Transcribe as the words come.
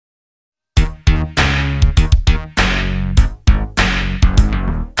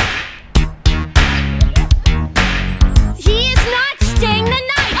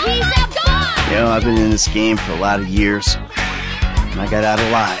in this game for a lot of years, and I got out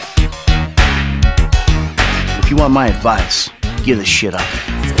alive. If you want my advice, give this shit up.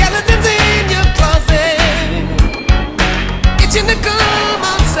 Skeletons in your closet, itching to come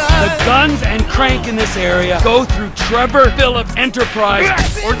outside. The Guns and Crank in this area go through Trevor Phillips Enterprise,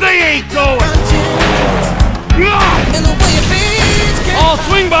 or they ain't going. And the way it feels, I'll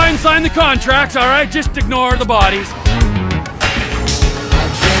swing by and sign the contracts, all right? Just ignore the bodies.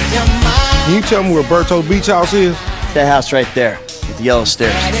 Can you tell me where Berto Beach House is? That house right there, with the yellow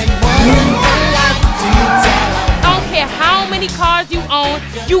stairs. I don't care how many cars you own,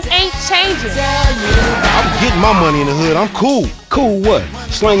 you ain't changing. I'm getting my money in the hood. I'm cool. Cool what?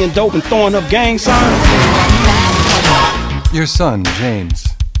 Slinging dope and throwing up gang signs? Your son, James.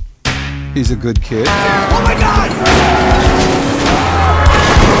 He's a good kid. Oh my God!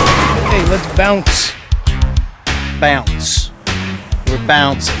 Hey, let's bounce. Bounce. We're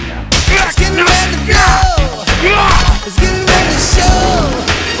bouncing now. It's getting ready to blow. It's getting ready to show.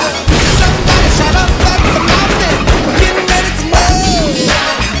 Somebody shut up like the mountain. We're getting ready to know.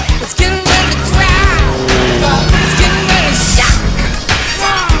 It's getting ready to cry. It's getting ready to shock.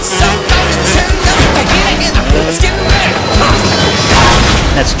 Somebody turn up again. It's getting ready to pop.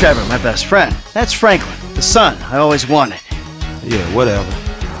 That's Trevor, my best friend. That's Franklin, the son I always wanted. Yeah, whatever.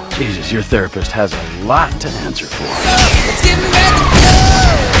 Jesus, your therapist has a lot to answer for. It's getting ready to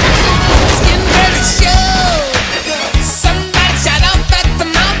blow.